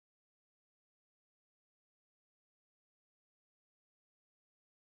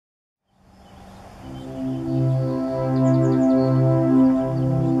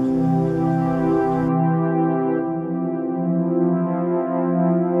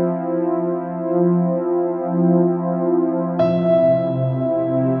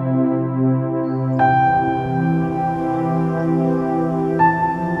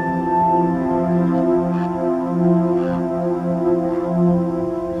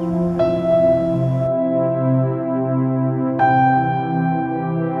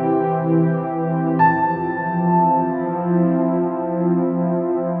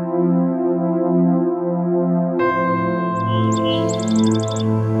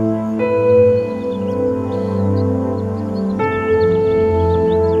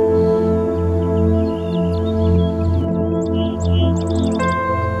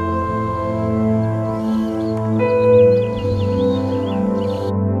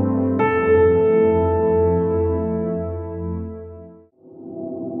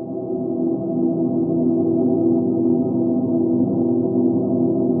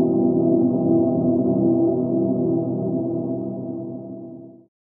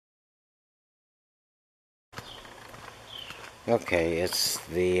Okay, it's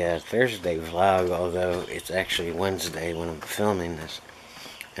the Thursday vlog, although it's actually Wednesday when I'm filming this.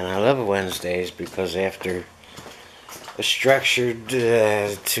 And I love Wednesdays because after a structured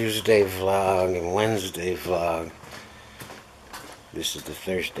Tuesday vlog and Wednesday vlog, this is the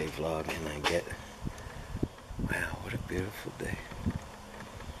Thursday vlog, and I get, wow, what a beautiful day.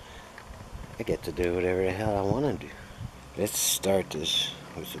 I get to do whatever the hell I want to do. Let's start this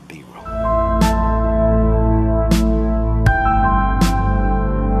with a B-roll.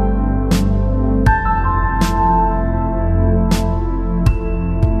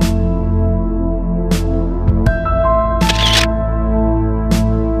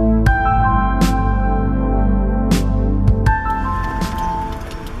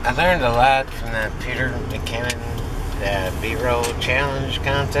 I learned a lot from that Peter McKinnon B-roll challenge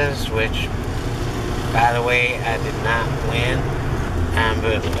contest, which, by the way, I did not win.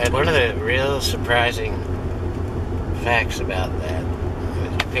 But one of the real surprising facts about that,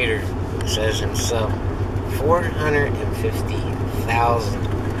 which Peter says himself, 450,000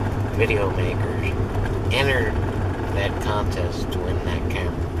 video makers entered that contest to win that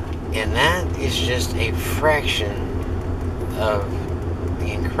camera. And that is just a fraction of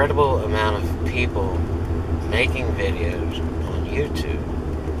the incredible amount of people making videos on YouTube.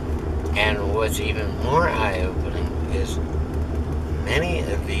 And what's even more eye-opening is many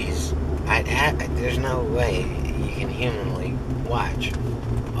of these, there's no way you can humanly watch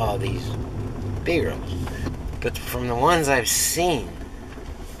all these B-rolls. But from the ones I've seen,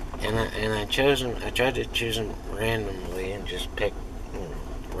 and I tried to choose them randomly and just pick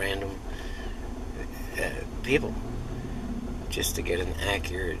random people, just to get an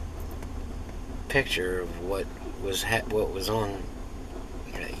accurate picture of what was on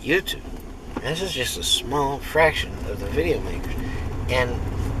YouTube. This is just a small fraction of the video makers, and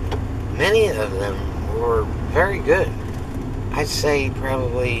many of them were very good. I'd say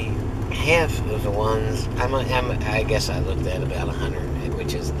probably half of the ones, I guess I looked at about 100,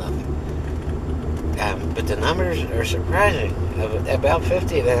 which is nothing. But the numbers are surprising. About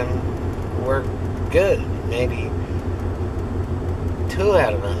 50 of them were good. Maybe 2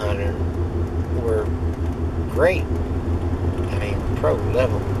 out of 100 were great. I mean, pro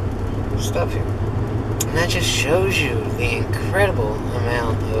level stuff here. And that just shows you the incredible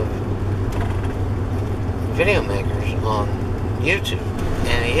amount of video makers on YouTube.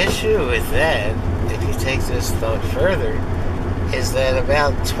 And the issue with that, if you take this thought further, is that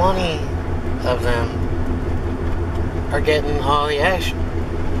about 20 of them are getting all the action.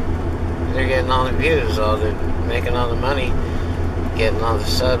 They're getting all the views, making all the money, getting all the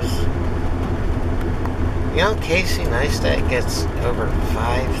subs. You know, Casey Neistat gets over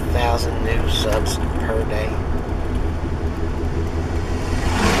 5,000 new subs per day.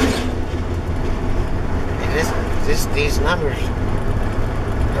 And these numbers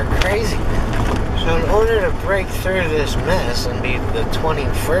are crazy, man. So in order to break through this mess and be the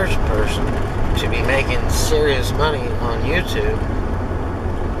 21st person to be making serious money on YouTube,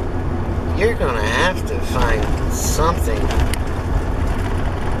 you're going to have to find something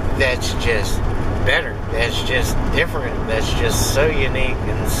that's just better, that's just different, that's just so unique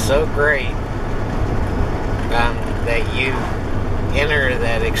and so great, that you enter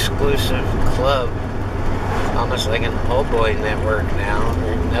that exclusive club, almost like an old boy network now,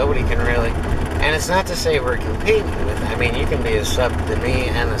 where nobody can really, and it's not to say we're competing with, I mean, you can be a sub to me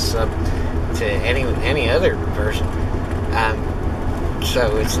and a sub to any other person,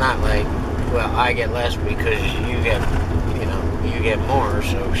 so it's not like, well, I get less because you get more,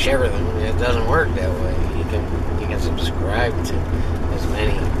 so share them. It doesn't work that way. You can subscribe to as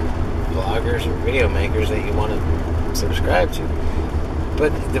many vloggers or video makers that you want to subscribe to.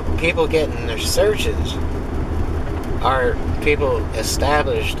 But the people getting their searches are people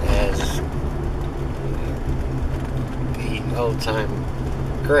established as the old-time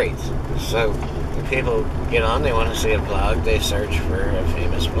greats. So when people get on, they want to see a vlog, they search for a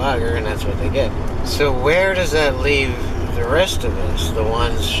famous vlogger, and that's what they get. So where does that leave the rest of us, the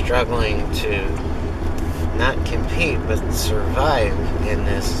ones struggling to not compete but survive in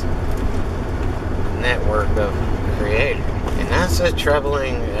this network of creators? And that's a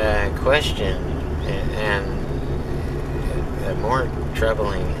troubling question, and a more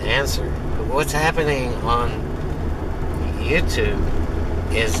troubling answer. What's happening on YouTube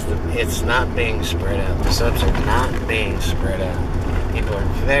is it's not being spread out. The subs are not being spread out. People are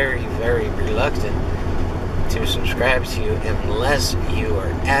very, very reluctant to subscribe to you unless you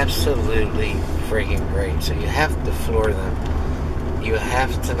are absolutely freaking great. So you have to floor them. You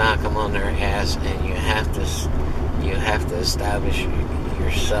have to knock them on their ass, and you have to establish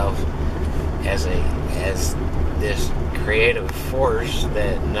yourself as this creative force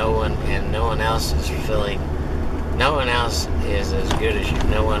that no one else is feeling. No one else is as good as you.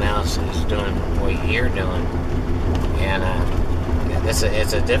 No one else is doing what you're doing, and it's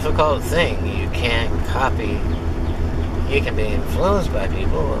a difficult thing. You can't copy. You can be influenced by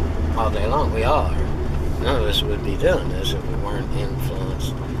people all day long. We all are. None of us would be doing this if we weren't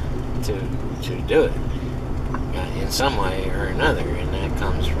influenced to do it in some way or another, and that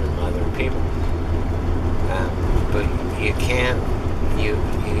comes from other people. But you can't.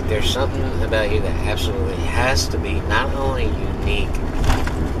 There's something about you that absolutely has to be not only unique,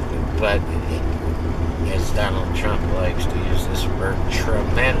 but as Donald Trump likes to use this word,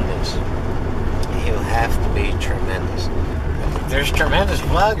 tremendous. You have to be tremendous. There's tremendous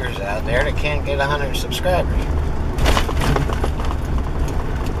vloggers out there that can't get 100 subscribers.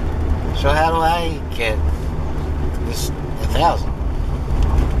 So how do I get this 1,000?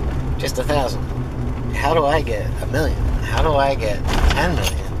 Just 1,000. How do I get 1 million? How do I get 10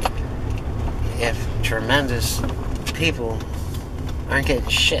 million if tremendous people aren't getting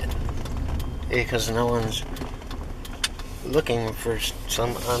shit? Because no one's looking for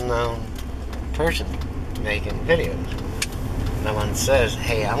some unknown person making videos. No one says,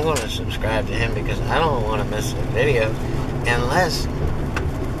 hey, I'm going to subscribe to him because I don't want to miss a video unless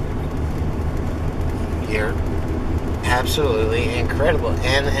you're absolutely incredible,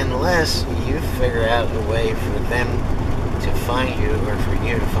 and unless you figure out a way for them to find you or for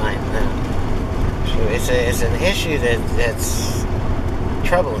you to find them. So it's an issue that's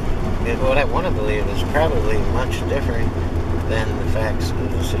troubling. What I want to believe is probably much different than the facts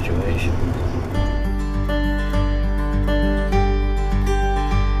of the situation.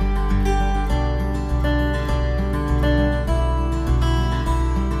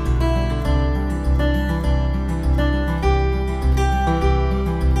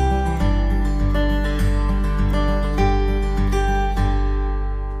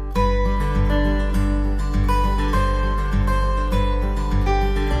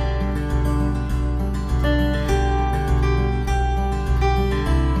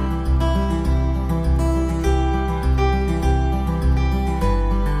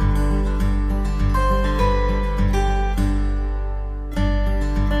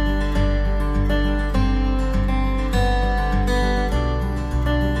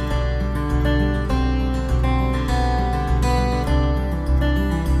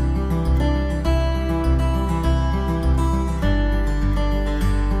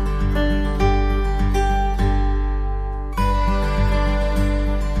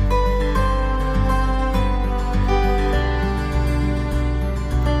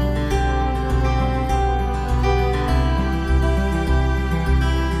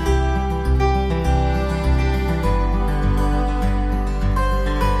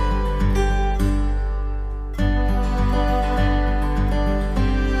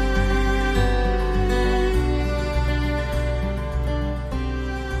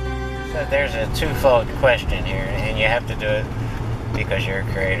 There's a twofold question here, and you have to do it because you're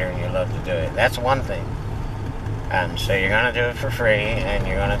a creator and you love to do it. That's one thing. So you're going to do it for free, and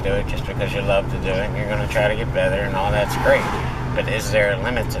you're going to do it just because you love to do it, and you're going to try to get better, and all that's great. But is there a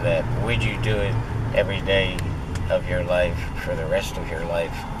limit to that? Would you do it every day of your life for the rest of your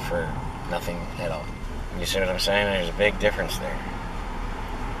life for nothing at all? You see what I'm saying? There's a big difference there.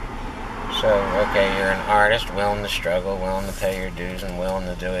 So, okay, you're an artist, willing to struggle, willing to pay your dues, and willing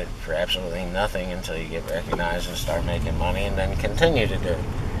to do it for absolutely nothing until you get recognized and start making money, and then continue to do it.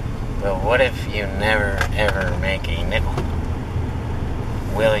 But what if you never, ever make a nickel?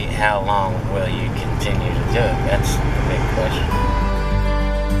 How long will you continue to do it? That's the big question.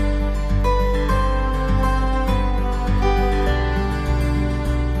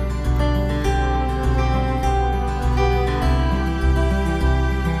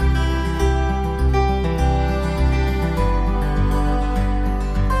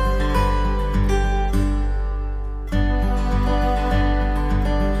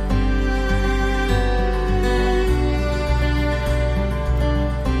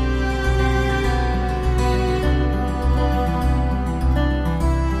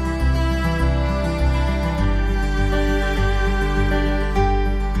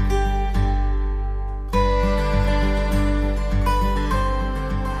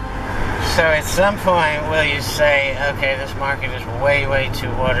 So at some point, will you say, okay, this market is way, way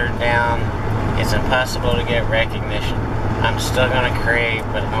too watered down. It's impossible to get recognition. I'm still going to create,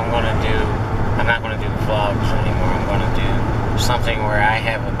 but I'm not going to do vlogs anymore. I'm going to do something where I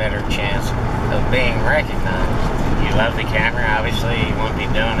have a better chance of being recognized. You love the camera, obviously. You won't be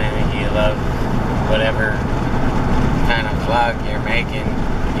doing it. You love whatever kind of vlog you're making.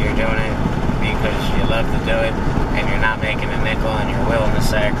 You're doing it because you love to do it, and you're not making a nickel, and you're willing to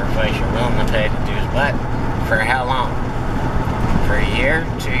sacrifice, you're willing to pay the dues. But for how long? For a year,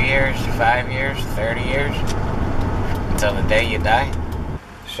 2 years, 5 years, 30 years? Until the day you die?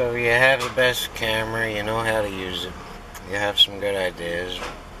 So you have the best camera, you know how to use it, you have some good ideas.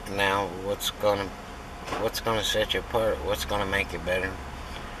 Now, what's gonna set you apart? What's gonna make you better?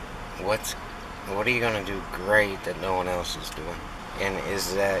 What are you gonna do great that no one else is doing? And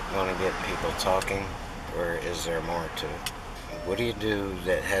is that gonna get people talking, or is there more to it? What do you do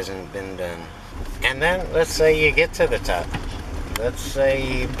that hasn't been done? And then let's say you get to the top. Let's say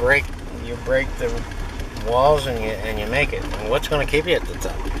you break the walls and you make it. And what's gonna keep you at the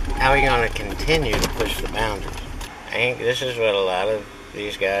top? How are you gonna continue to push the boundaries? I think this is what a lot of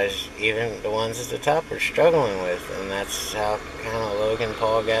these guys, even the ones at the top, are struggling with, and that's how kind of Logan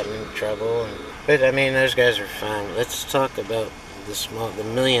Paul got in trouble. But I mean, those guys are fine. Let's talk about the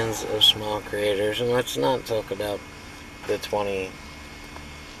millions of small creators, and let's not talk about the 20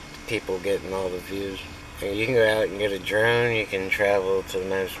 people getting all the views. You can go out and get a drone. You can travel to the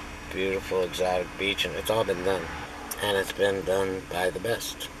most beautiful exotic beach, and it's all been done, and it's been done by the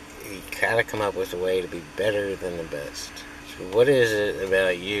best. You gotta come up with a way to be better than the best. What is it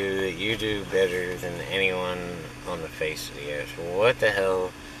about you that you do better than anyone on the face of the earth? What the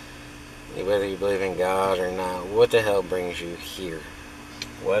hell, whether you believe in God or not, what the hell brings you here?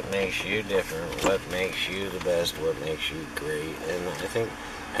 What makes you different? What makes you the best? What makes you great? And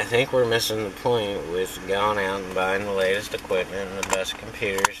I think we're missing the point with going out and buying the latest equipment and the best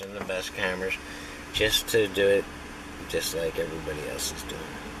computers and the best cameras just to do it just like everybody else is doing.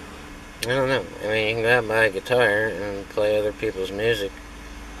 I don't know. I mean, you can go out and buy a guitar and play other people's music.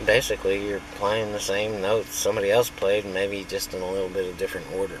 Basically, you're playing the same notes somebody else played, maybe just in a little bit of different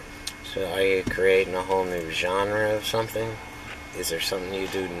order. So are you creating a whole new genre of something? Is there something you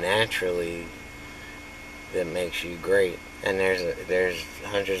do naturally that makes you great? And there's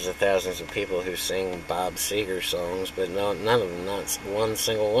hundreds of thousands of people who sing Bob Seger songs, but none of them, not one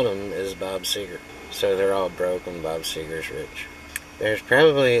single one of them, is Bob Seger. So they're all broke and Bob Seger's rich. There's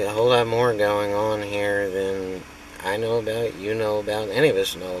probably a whole lot more going on here than I know about, you know about, any of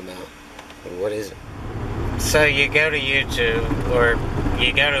us know about. What is it? So you go to YouTube, or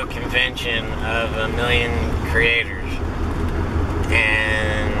you go to a convention of 1 million creators,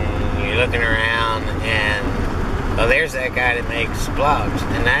 and you're looking around, and oh, there's that guy that makes vlogs,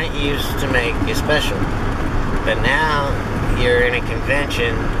 and that used to make you special. But now you're in a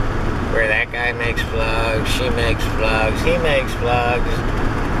convention where that guy makes vlogs, she makes vlogs, he makes vlogs,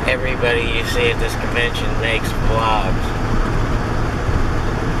 everybody you see at this convention makes vlogs.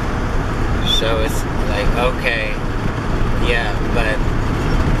 So it's like, okay, yeah, but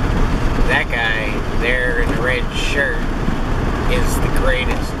that guy there in the red shirt is the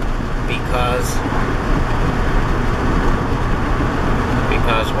greatest because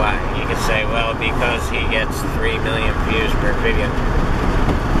why? You could say, well, because he gets 3 million views per video.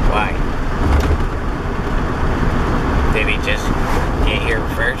 Why? Did he just get here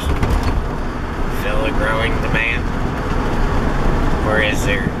first? Fill a growing demand? Or is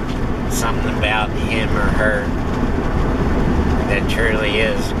there something about him or her that truly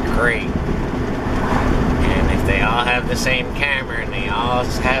is great? And if they all have the same camera, and they all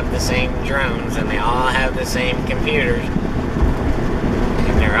have the same drones, and they all have the same computers,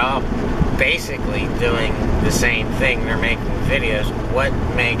 and they're all basically doing the same thing, they're making videos, what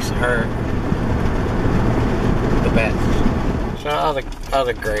makes her the best? So all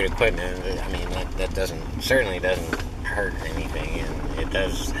the great equipment, I mean, that certainly doesn't hurt anything, and it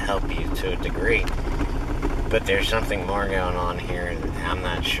does help you to a degree, but there's something more going on here, and I'm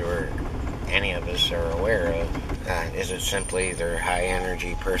not sure any of us are aware of. Is it simply their high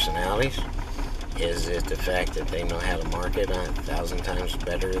energy personalities? Is it the fact that they know how to market 1,000 times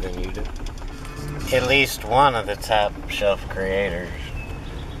better than you do? At least one of the top shelf creators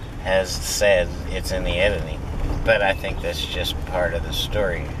has said it's in the editing, but I think that's just part of the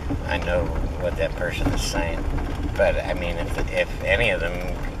story. I know what that person is saying, but I mean, if any of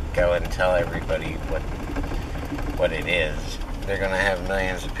them go and tell everybody what it is, they're going to have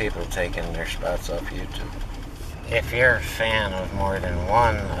millions of people taking their spots off YouTube. If you're a fan of more than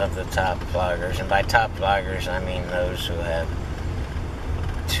one of the top vloggers, and by top vloggers I mean those who have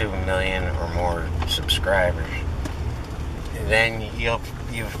 2 million or more subscribers, then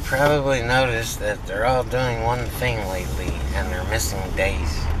you've probably noticed that they're all doing one thing lately, and they're missing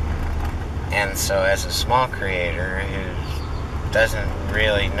days. And so as a small creator who doesn't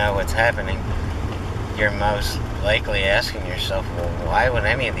really know what's happening, you're most likely asking yourself, well, why would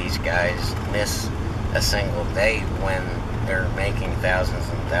any of these guys miss a single day when they're making thousands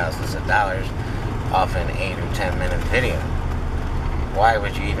and thousands of dollars off an 8 or 10 minute video. Why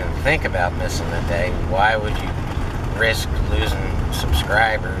would you even think about missing a day? Why would you risk losing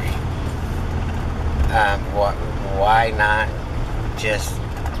subscribers? Why not just,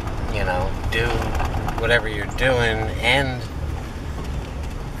 do whatever you're doing and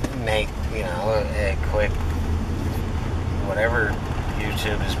make, a quick, whatever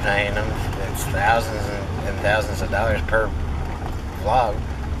YouTube is paying them, it's thousands and thousands of dollars per vlog.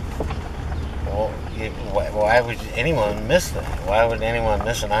 Well, why would anyone miss that? Why would anyone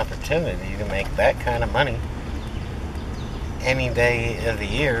miss an opportunity to make that kind of money any day of the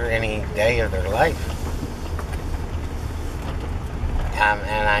year, any day of their life?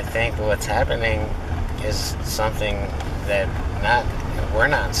 And I think what's happening is something that we're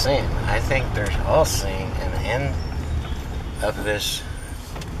not seeing. I think they're all seeing an end of this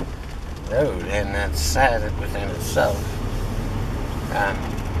road, and that's sad within itself.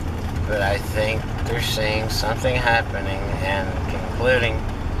 But I think they're seeing something happening and concluding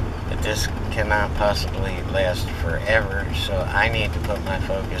that this cannot possibly last forever, so I need to put my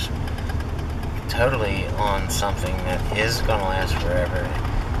focus totally on something that is going to last forever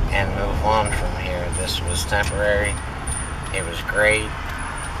and move on from here. This was temporary. It was great.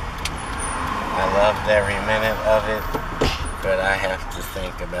 I loved every minute of it, but I have to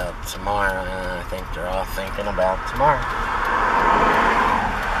think about tomorrow, and I think they're all thinking about tomorrow.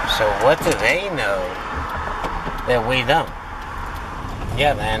 So what do they know that we don't?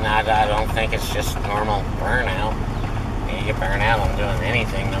 Yeah, and I don't think it's just normal burnout. You get burnt out on doing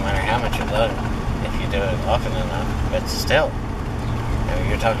anything, no matter how much you love it, if you do it often enough. But still,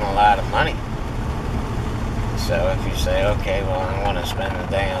 you're talking a lot of money. So if you say, okay, well, I want to spend the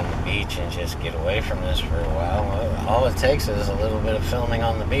day on the beach and just get away from this for a while, well, all it takes is a little bit of filming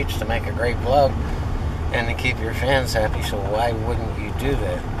on the beach to make a great vlog and to keep your fans happy. So why wouldn't you do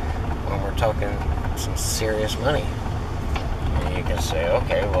that when we're talking some serious money? And you can say,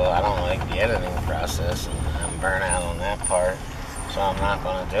 okay, well, I don't like the editing process and I'm burnt out on that part, so I'm not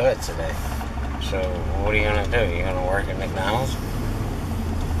going to do it today. So what are you going to do? You're going to work at McDonald's?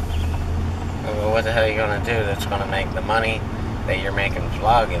 Well, what the hell are you going to do that's going to make the money that you're making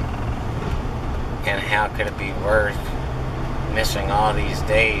vlogging? And how could it be worth missing all these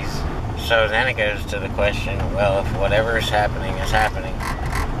days? So then it goes to the question, well, if whatever is happening,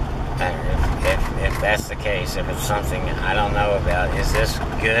 if that's the case, if it's something I don't know about, is this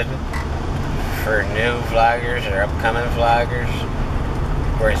good for new vloggers or upcoming vloggers?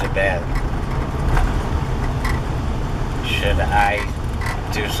 Or is it bad? Should I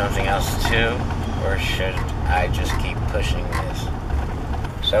do something else too, or should I just keep pushing this?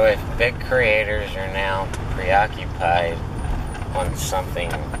 So if big creators are now preoccupied on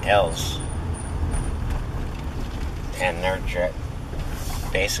something else and they're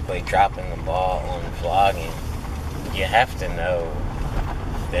basically dropping the ball on vlogging, you have to know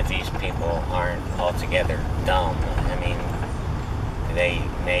that these people aren't altogether dumb. I mean, they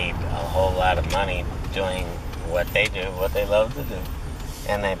made a whole lot of money doing what they do, what they love to do,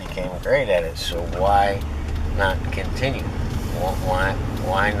 and they became great at it. So why not continue?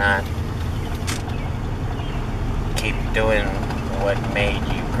 Why not keep doing what made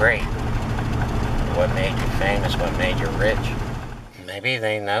you great? What made you famous? What made you rich? Maybe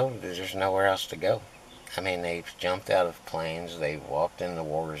they know there's nowhere else to go. I mean, they've jumped out of planes, they've walked into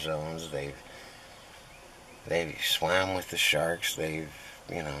war zones, they've swam with the sharks, they've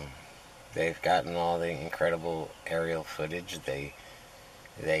gotten all the incredible aerial footage, they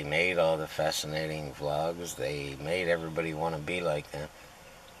made all the fascinating vlogs, they made everybody want to be like them.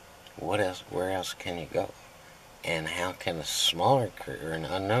 What else? Where else can you go? And how can a smaller or an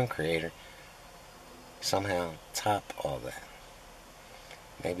unknown creator somehow top all that?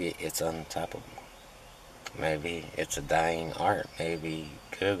 Maybe it's untoppable. Maybe it's a dying art. Maybe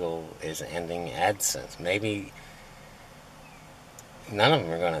Google is ending AdSense. Maybe none of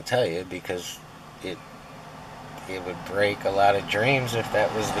them are going to tell you, because it would break a lot of dreams if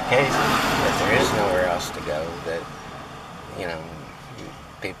that was the case, that there is nowhere else to go, that,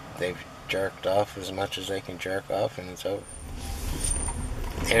 they've jerked off as much as they can jerk off and it's over.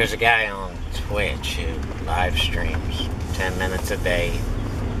 There's a guy on Twitch who live streams 10 minutes a day,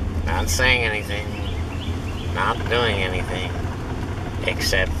 not saying anything, not doing anything,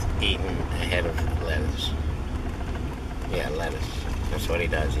 except eating a head of lettuce. Yeah, lettuce. That's what he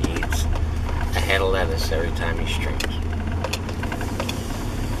does. He eats a head of lettuce every time he streams.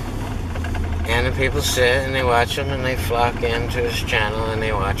 And the people sit and they watch him and they flock into his channel and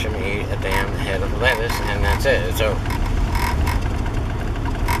they watch him eat a damn head of lettuce, and that's it. It's over.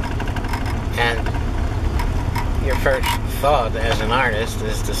 And your first thought as an artist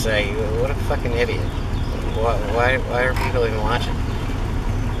is to say, what a fucking idiot. Why are people even watching?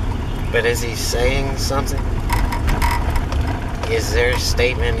 But is he saying something? Is there a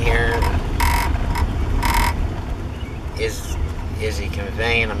statement here? Is he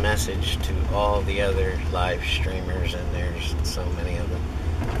conveying a message to all the other live streamers, and there's so many of them?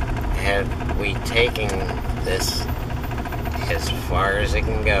 Have we taken this as far as it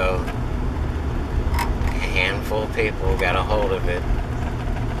can go? A handful of people got a hold of it,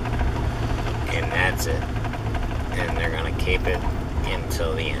 and that's it. And they're going to keep it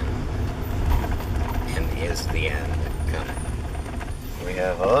until the end. And is the end coming? We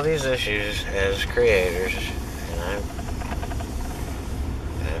have all these issues as creators, and I've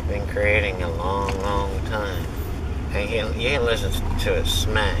been creating a long time. And you can listen to a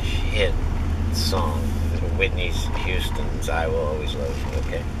smash hit song, Whitney Houston's "I Will Always Love You,"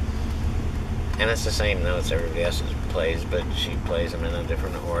 okay? And it's the same notes everybody else plays, but she plays them in a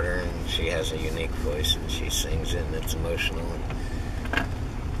different order, and she has a unique voice, and she sings it, and it's emotional.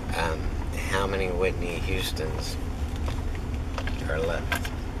 How many Whitney Houstons are left?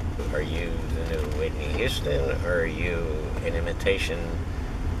 Are you the new Whitney Houston, or are you an imitation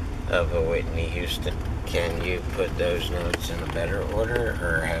of a Whitney Houston? Can you put those notes in a better order,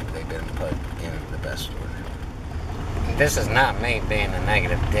 or have they been put in the best order? This is not me being a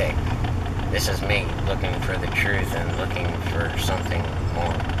negative dick. This is me looking for the truth and looking for something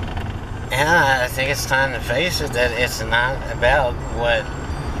more. And I think it's time to face it, that it's not about what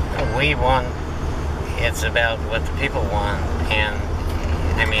we want, it's about what the people want. And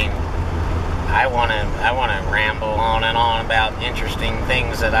I mean, I want to ramble on and on about interesting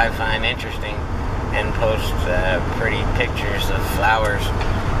things that I find interesting, and post pretty pictures of flowers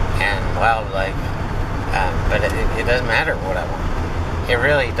and wildlife, but it doesn't matter what I want. It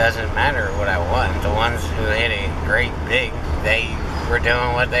really doesn't matter what I want. The ones who hit it great big, they were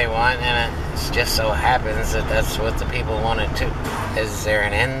doing what they want, and it just so happens that that's what the people wanted too. Is there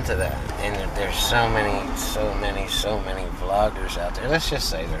an end to that? And there's so many vloggers out there. Let's just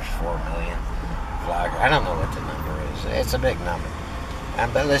say there's 4 million vloggers. I don't know what the number is. It's a big number.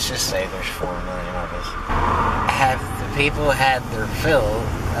 But let's just say there's 4 million of us. Have the people had their fill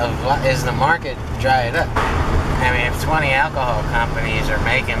of, is the market dried up? I mean, if 20 alcohol companies are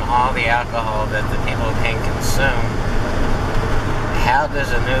making all the alcohol that the people can consume, how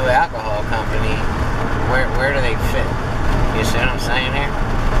does a new alcohol company, where do they fit? You see what I'm saying here?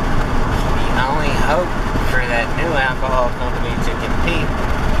 The only hope for that new alcohol company to compete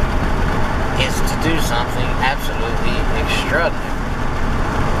is to do something absolutely extraordinary.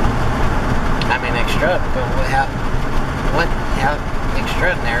 I mean, extraordinary, but how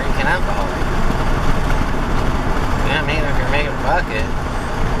extraordinary can alcohol be? You know what I mean? If you're making a bucket,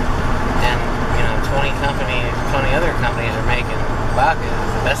 and, 20 other companies are making vodka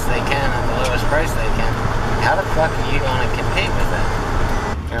the best they can at the lowest price they can, how the fuck are you going to compete with that?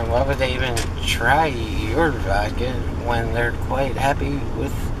 And why would they even try your vodka when they're quite happy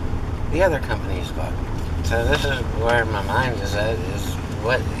with the other company's vodka? So this is where my mind is at, is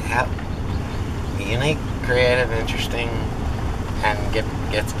how unique, creative, interesting, and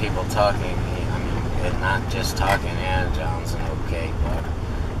gets people talking. I mean, and not just talking, yeah, John's an okay, but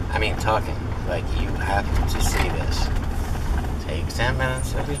I mean talking. Like, you have to see this. Take 10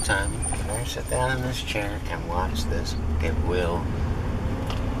 minutes every time. Or sit down in this chair and watch this. It will,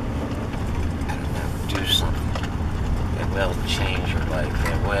 I don't know, do something. It will change your life.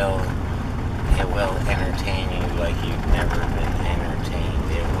 It will entertain you like you've never been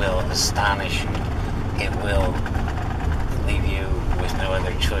entertained. It will astonish you. It will leave you with no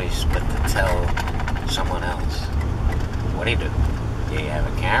other choice but to tell someone else. What do? Do you have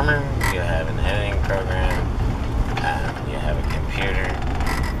a camera? Do you have an editing program? You have a computer?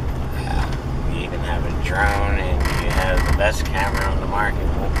 You even have a drone, and you have the best camera on the market.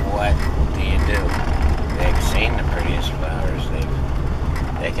 What do you do? They've seen the prettiest flowers.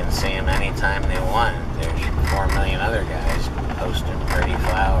 They can see them anytime they want. There's 4 million other guys posting pretty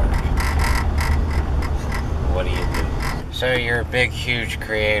flowers. What do you do? So you're a big, huge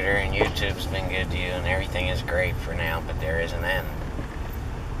creator, and YouTube's been good to you, and everything is great for now, but there is an end.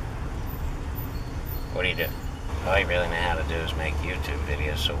 What do you do? All you really know how to do is make YouTube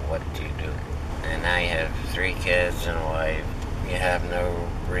videos, so what do you do? And now you have 3 kids and a wife. You have no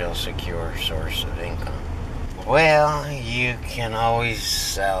real secure source of income. Well, you can always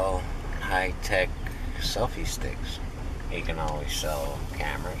sell high-tech selfie sticks. You can always sell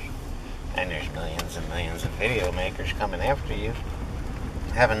cameras. And there's millions and millions of video makers coming after you,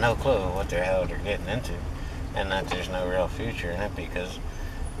 having no clue what the hell they're getting into, and that there's no real future in it because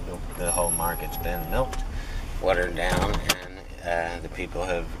the whole market's been milked. watered down, and the people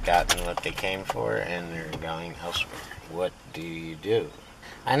have gotten what they came for, and they're going elsewhere. What do you do?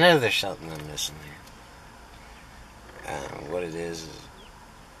 I know there's something I'm missing here. What it is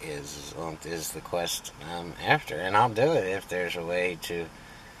the quest I'm after, and I'll do it if there's a way to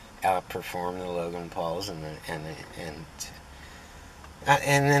outperform the Logan Pauls and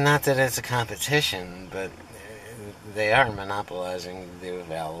not that it's a competition, but they are monopolizing the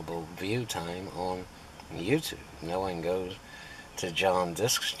available view time on YouTube. No one goes to John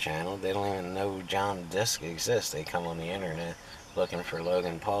Disque's channel. They don't even know John Disque exists. They come on the internet looking for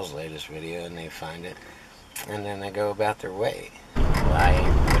Logan Paul's latest video, and they find it, and then they go about their way. Why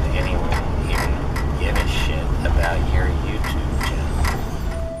would anyone even give a shit about your YouTube channel?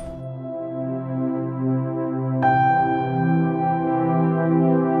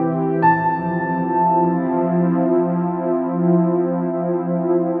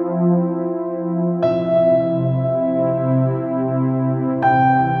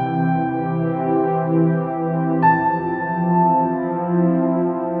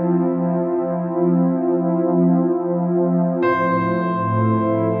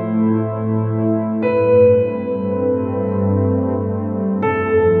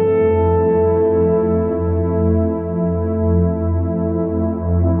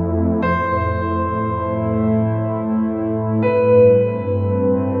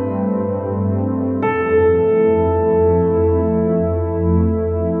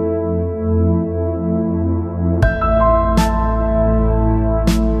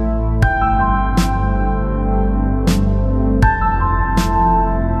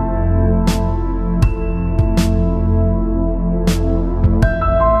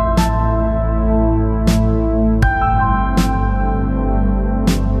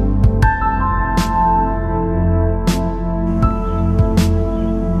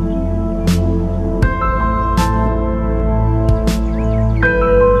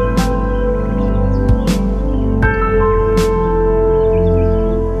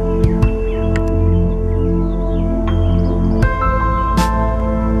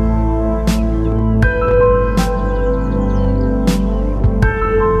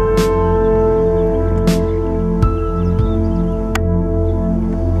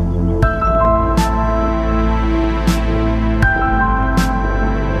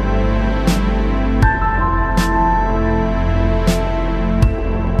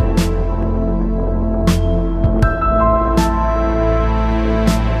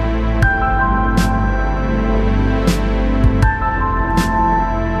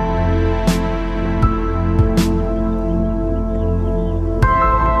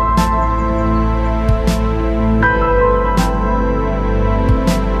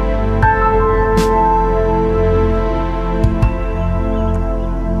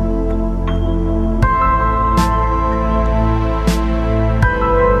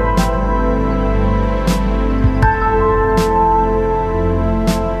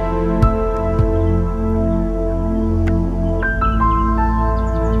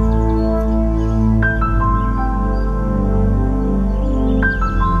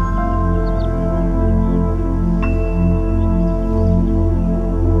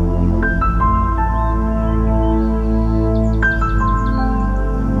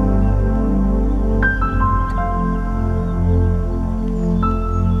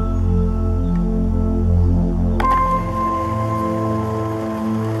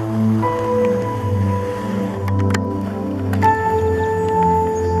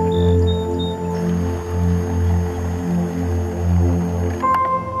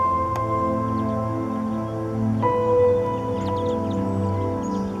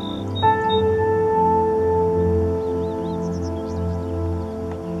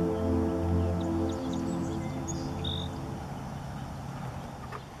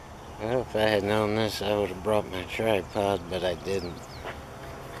 Well, if I had known this, I would have brought my tripod, but I didn't.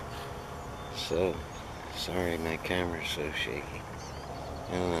 So, sorry my camera's so shaky.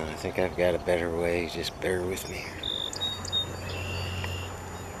 I don't know, I think I've got a better way, just bear with me.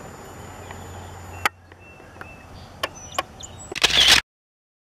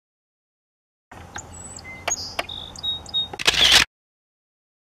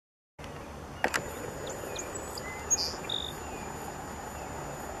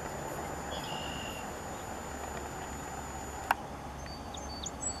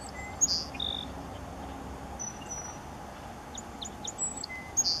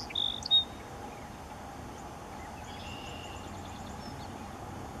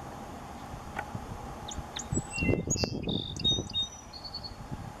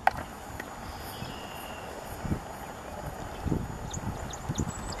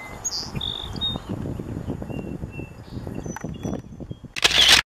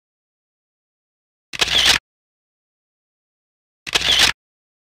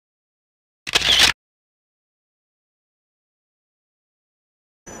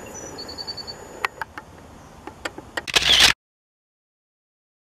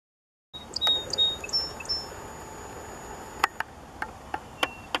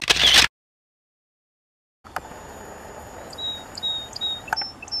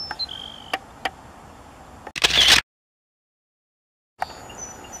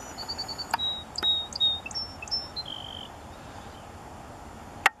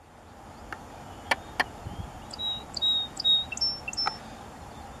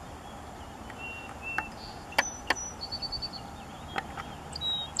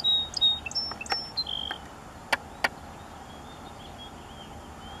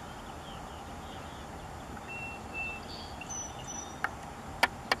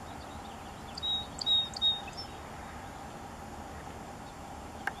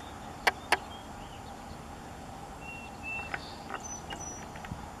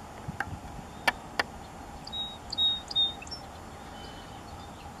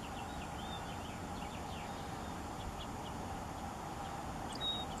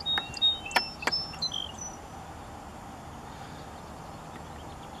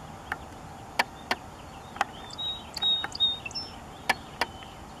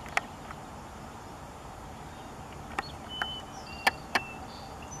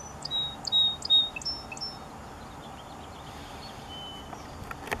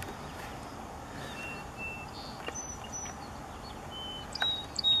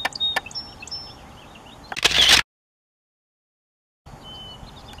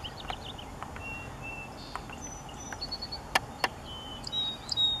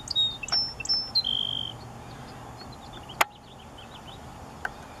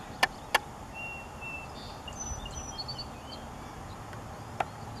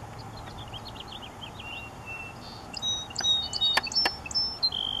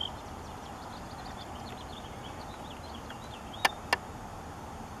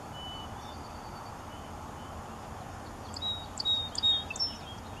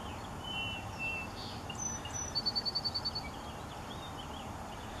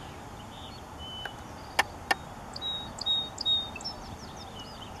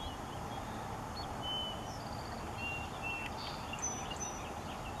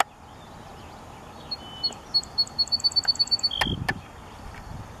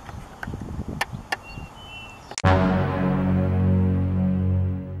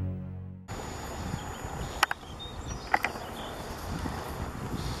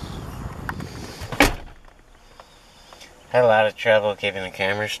 Had a lot of trouble keeping the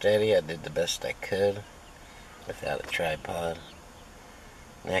camera steady. I did the best I could without a tripod.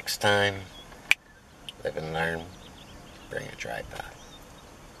 Next time, live and learn. Bring a tripod.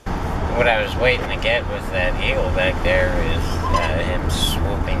 What I was waiting to get was that eagle back there is him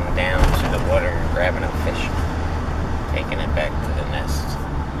swooping down to the water and grabbing a fish, taking it back to the nest.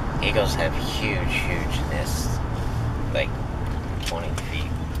 Eagles have huge, huge nests, like 20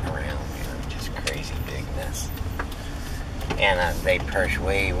 feet around, just crazy big nests. And they perch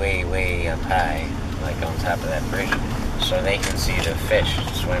way, way, way up high, like on top of that bridge, so they can see the fish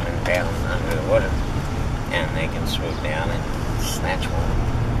swimming down under the water, and they can swoop down and snatch one.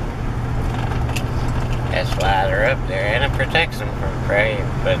 That's why they're up there, and it protects them from prey,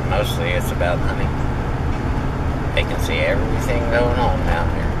 but mostly it's about hunting. They can see everything going on down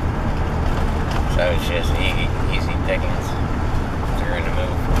there. So it's just easy pickings. If they're in the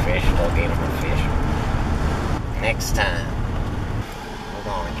mood for fish, they'll get them a fish. Next time, we're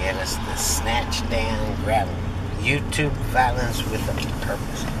going to get us the snatch down, grab them. YouTube violence with a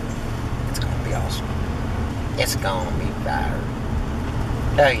purpose. It's going to be awesome. It's going to be viral.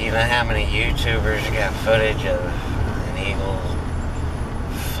 Oh, you know how many YouTubers got footage of an eagle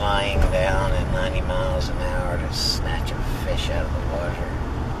flying down at 90 miles an hour to snatch a fish out of the water?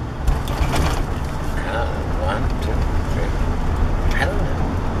 I don't know. 1, 2, 3. I don't know.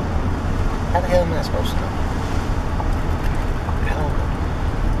 How the hell am I supposed to know? I don't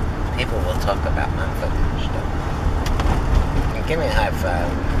know. People will talk about my footage, though. Give me a high five.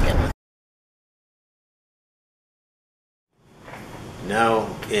 Give me.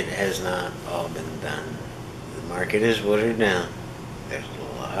 No, it has not all been done. The market is watered down. There's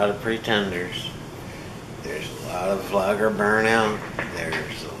a lot of pretenders. There's a lot of vlogger burnout.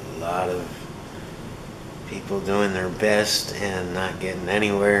 There's a lot of people doing their best and not getting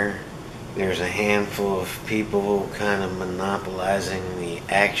anywhere. There's a handful of people kind of monopolizing the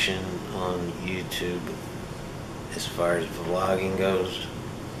action on YouTube as far as vlogging goes.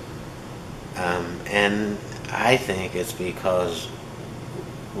 And I think it's because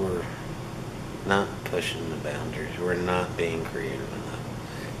we're not pushing the boundaries. We're not being creative enough.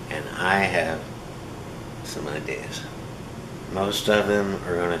 And I have some ideas. Most of them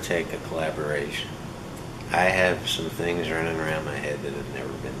are going to take a collaboration. I have some things running around my head that have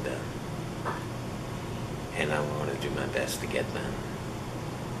never been done. And I want to do my best to get done.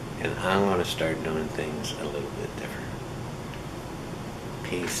 And I'm going to start doing things a little bit different.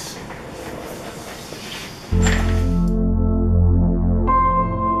 Peace.